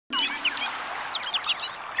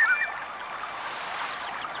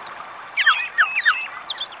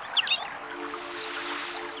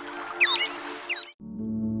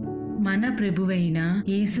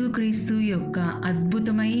యేసుక్రీస్తు యొక్క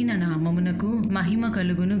అద్భుతమైన నామమునకు మహిమ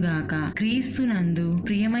కలుగును గాక. క్రీస్తునందు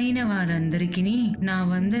ప్రియమైన వారందరికీ నా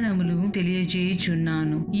వందనములు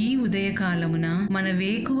తెలియజేయుచున్నాను. ఈ ఉదయకాలమున మన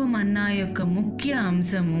వేకువ మన్నా యొక్క ముఖ్య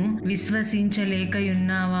అంశము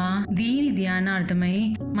విశ్వసించలేకయున్నావా? దీని ధ్యానార్థమై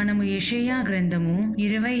మనము యెషయా గ్రంథము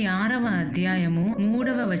 26వ అధ్యాయము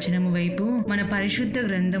 3వ వచనము వైపు మన పరిశుద్ధ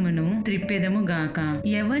గ్రంథమును త్రిప్పెదము గాక.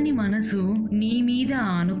 ఎవని మనసు నీ మీద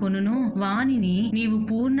ఆనుకొనునో వానిని నీవు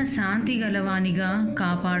పూర్ణ శాంతి గలవానిగా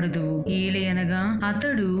కాపాడుదువు. ఏలయనగా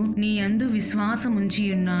అతడు నీ యందు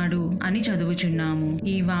విశ్వాసముంచియున్నాడు అని చదువుచున్నాము.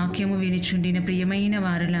 ఈ వాక్యము వినిచుండిన ప్రియమైన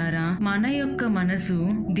వారలారా, మన యొక్క మనసు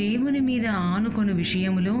దేవుని మీద ఆనుకొను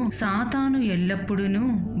విషయములో సాతాను ఎల్లప్పుడూను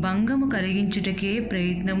భంగము కలిగించుటకే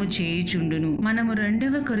ప్రయత్నము చేయుచుండును. మనము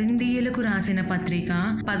 2వ కొరింథీయులకు రాసిన పత్రిక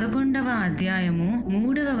 11వ అధ్యాయము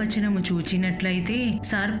 3వ వచనము చూచినట్లయితే,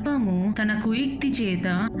 సర్పము తన కుయుక్తి చేత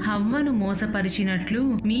హవ్వను మోసపరిచినట్లు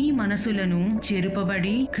మీ మనసులను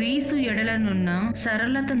చెరుపబడి క్రీస్తు ఎడలనున్న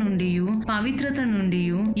సరళత నుండి పవిత్రత నుండి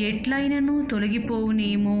ఎట్లైనను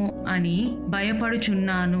తొలగిపోవునేమో అని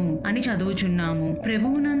భయపడుచున్నాను అని చదువుచున్నాము.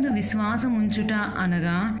 ప్రభువునందు విశ్వాసముంచుట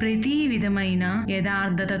అనగా ప్రతి విధమైన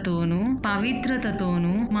యథార్థతతోనూ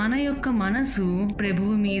పవిత్రతతోనూ మన యొక్క మనసు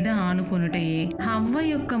ప్రభువు మీద ఆనుకొనుటయే. హవ్వ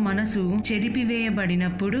యొక్క మనసు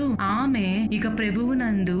చెరిపివేయబడినప్పుడు ఆమె ఇక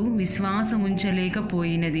ప్రభువునందు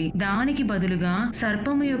విశ్వాసముంచలేకపోయినది. దానికి బదులుగా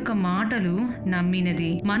సర్పము యొక్క మాటలు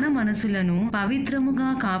నమ్మినది. మన మనసులను పవిత్రముగా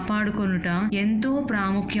కాపాడుకొనుట ఎంతో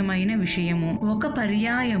ప్రాముఖ్యమైన విషయము. ఒక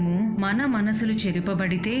పర్యాయము మన మనసులు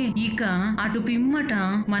చెరుపబడితే ఇక అటు పిమ్మట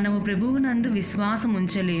మనము ప్రభువునందు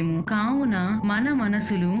విశ్వాసముంచలేము. కావున మన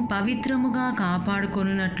మనసులు పవిత్రముగా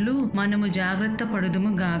కాపాడుకొనున్నట్లు మనము జాగ్రత్త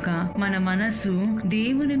పడుదుము గాక. మన మనస్సు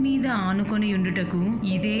దేవుని మీద ఆనుకొని ఉండుటకు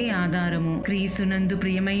ఇదే ఆధారము. క్రీస్తునందు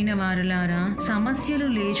ప్రియమైన వారలారా, సమస్యలు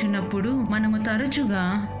లేచున్నప్పుడు మనము తరచుగా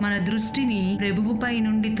మన దృష్టిని ప్రభువుపై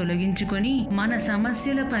నుండి తొలగించుకొని మన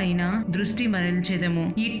సమస్యల పైన దృష్టి మరల్చెదము.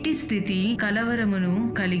 ఇట్టి స్థితి కలవరమును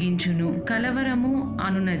కలిగించును. కలవరము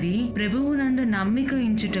అనున్నది ప్రభువునందు నమ్మిక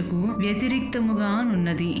ఇంచుటకు వ్యతిరిక్తముగా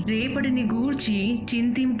నున్నది. రేపటిని గూర్చి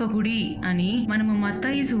చింతింపకుడి అని మనము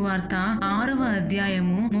మత్తయి సువార్త 6వ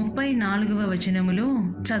అధ్యాయము 34వ వచనములో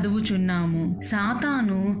చదువుచున్నాము.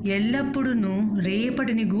 సాతాను ఎల్లప్పుడూ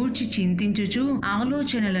రేపటిని గూర్చి చింతించుచు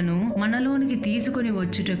ఆలోచనలను మనలోనికి తీసుకొని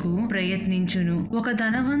వచ్చుటకు ప్రయత్నించును. ఒక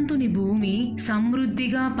ధనవంతుని భూమి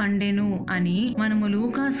సమృద్ధిగా పండెను అని మనము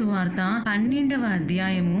లూకా సువార్త 12వ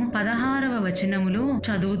అధ్యాయము 16వ వచనములో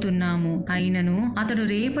చదువుతున్నాము. అయినను అతడు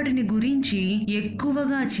రేపటిని గురించి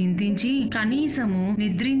ఎక్కువగా చింతించి కనీసము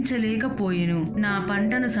నిద్రించలేకపోయెను. నా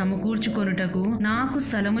పంటను సమకూర్చుకొనుటకు నాకు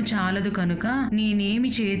స్థలము చాలదు కనుక నేనేమి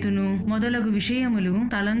చేతును మొదలగు విషయములు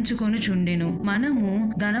తలంచుకొనుచుండెను. మనము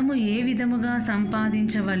ధనము ఏ విధముగా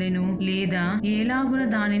సంపాదించవలెను లేదా ఎలాగున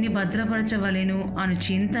దానిని భద్రపరచవలెను అను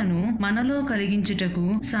చింతను మనలో కలిగించుటకు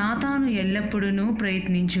సాతాను ఎల్లప్పుడూ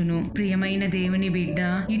ప్రయత్నించును. ప్రియమైన దేవుని బిడ్డ,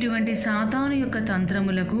 ఇటువంటి సాతాను యొక్క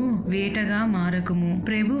తంత్రములకు వేటగా మారకుము.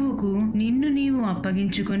 ప్రభువుకు నిన్ను నీవు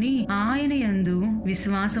అప్పగించుకొని ఆయన యందు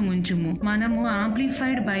విశ్వాసముంచుము. మనము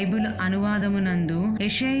ఆంప్లిఫైడ్ బైబిల్ అనువాదమునందు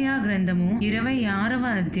యెషయా గ్రంథము 26వ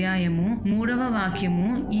అధ్యాయము 3వ వాక్యము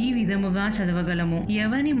ఈ విధముగా చదవగలము.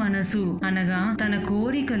 ఎవని మనసు అనగా తన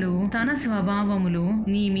కోరికలు తన స్వభావములు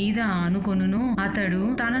నీ మీద ఆనుకొనునో అతడు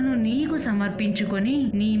తనను నీకు సమర్పించుకొని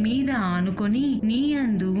నీ మీద ఆనుకొని నీ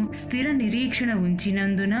యందు స్థిర నిరీక్షణ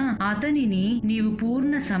ఉంచినందున అతనిని నీవు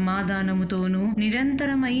పూర్ణ సమాధానముతోనూ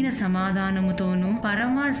నిరంతరమైన సమాధానముతోనూ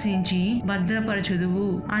పరామర్శించి భద్రపరచుదువు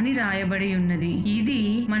అని రాయబడి ఉన్నది. ఇది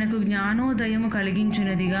మనకు జ్ఞానోదయము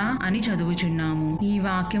కలిగించున్నదిగా అని చదువుచున్నాము. ఈ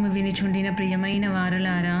వాక్యము వినిచుండిన ప్రియమైన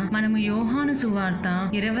వారలారా, మనము యోహాను సువార్త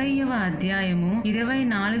 20వ అధ్యాయము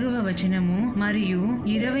 24వ వచనము మరియు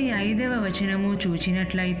 25వ వచనము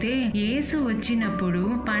చూచినట్లయితే, యేసు వచ్చినప్పుడు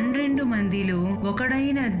 12 మందిలో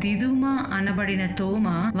ఒకడైన దిదుమ అనబడిన తోమ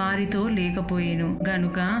వారితో లేకపోయెను.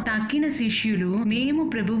 గనుక తక్కిన శిష్యులు మేము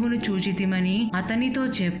ప్రభువును చూచితిమని అతనితో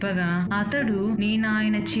చెప్పగా, అతడు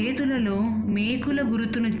నేనాయన చేతులలో మేకుల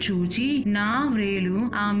గురుతును చూచి నా వ్రేలు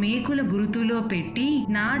ఆ మేకుల గురుతులో పెట్టి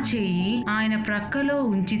నా చెయ్యి ఆయన ప్రక్కలో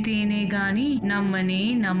ఉంచితేనే గాని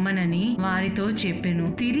నమ్మనని వారితో చెప్పెను.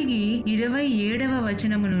 తిరిగి 27వ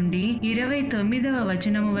వచనము నుండి 29వ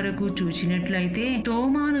వచనము వరకు చూచినట్లయితే,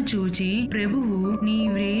 తోమాను చూచి ప్రభువు నీ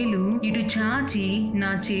వ్రేలు ఇటు చాచి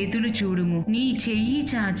నా చేతులు చూడుము, నీ చెయ్యి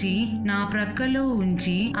చాచి నా ప్రక్కలో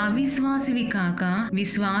ఉంచి అవిశ్వాసివి కాక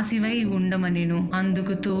విశ్వాసివై ఉండమనెను.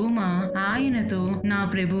 అందుకు తోమ ఆయనతో, నా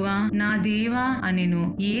ప్రభువా, నా దేవా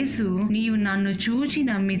అనెను. యేసు, నీవు నన్ను చూచి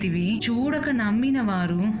నమ్మితివి, చూడక నమ్మిన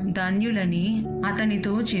వారు ధన్యులని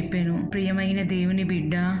అతనితో చెప్పెను. ప్రియమైన దేవుని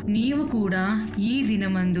బిడ్డ, నీవు కూడా ఈ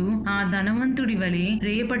దినమందు ఆ ధనవంతుడి వలె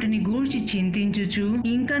రేపటిని గూర్చి చింతించుచు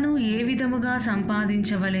ఇంకను ఏ విధముగా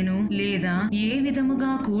సంపాదించవలెను లేదా ఏ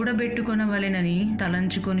విధముగా కూడబెట్టుకొనవలెనని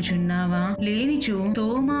తలంచుకొనుచున్నావా? లేనిచో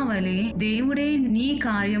తోమా వలె దేవుడే నీ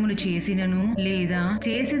కార్యములు చేసినను లేదా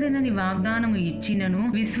చేసేదనని వాగ్దానము ఇచ్చినను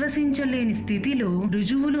విశ్వసించలేని స్థితిలో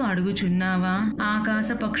రుజువులు అడుగుచున్నావా? ఆకాశ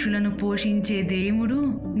పక్షులను పోషించే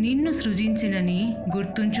దేవుడు నిన్ను సృజించినని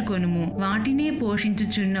గుర్తుంచుకొనుము. వాటినే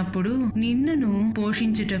పోషించుచున్నప్పుడు నిన్నును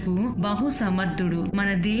పోషించుటకు బహు సమర్థుడు.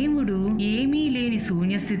 మన దేవుడు ఏమీ లేని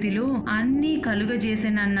శూన్య స్థితిలో అన్నీ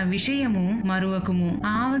కలుగజేసెనన్న విషయము మరువకుము.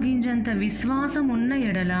 ఆవగింజంత విశ్వాసం ఉన్న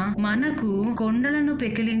ఎడల మనకు కొండలను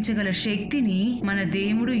పెకిలించగల శక్తిని మన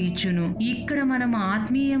దేవుడు ఇచ్చును. ఇక్కడ మనం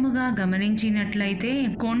ఆత్మీయముగా గమనించినట్లయితే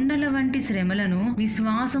కొండల వంటి శ్రమలను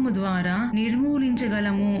విశ్వాసము ద్వారా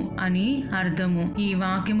నిర్మూలించగలము అని అర్థము. ఈ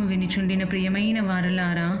వాక్యము వినిచుండిన ప్రియమైన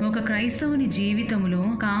వారలారా, ఒక క్రైస్తవుని జీవితములో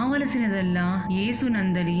కావలసినదల్లా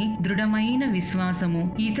యేసునందలి దృఢమైన విశ్వాసము.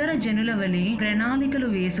 ఇతర జనుల వలె ప్రణాళికలు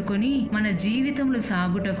వేసుకొని మన జీవితములు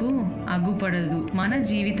సాగుటకు అగుపడదు. మన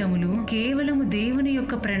జీవితములు కేవలము దేవుని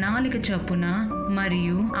యొక్క ప్రణాళిక చొప్పున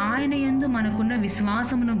మరియు ఆయన యందు మనకున్న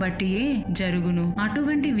విశ్వాసమును బట్టియే జరుగును.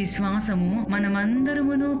 అటువంటి విశ్వాసము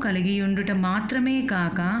మనమందరమును కలిగియుండుట మాత్రమే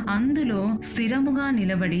కాక అందులో స్థిరముగా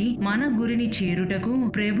నిలబడి మన గురిని చేరుటకు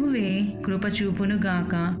ప్రభువే కృపచూపును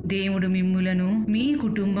గాక. దేవుడు మిమ్ములను మీ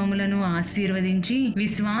కుటుంబములను ఆశీర్వదించి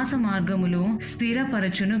విశ్వాస మార్గములో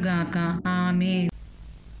స్థిరపరచును గాక. ఆమేన్.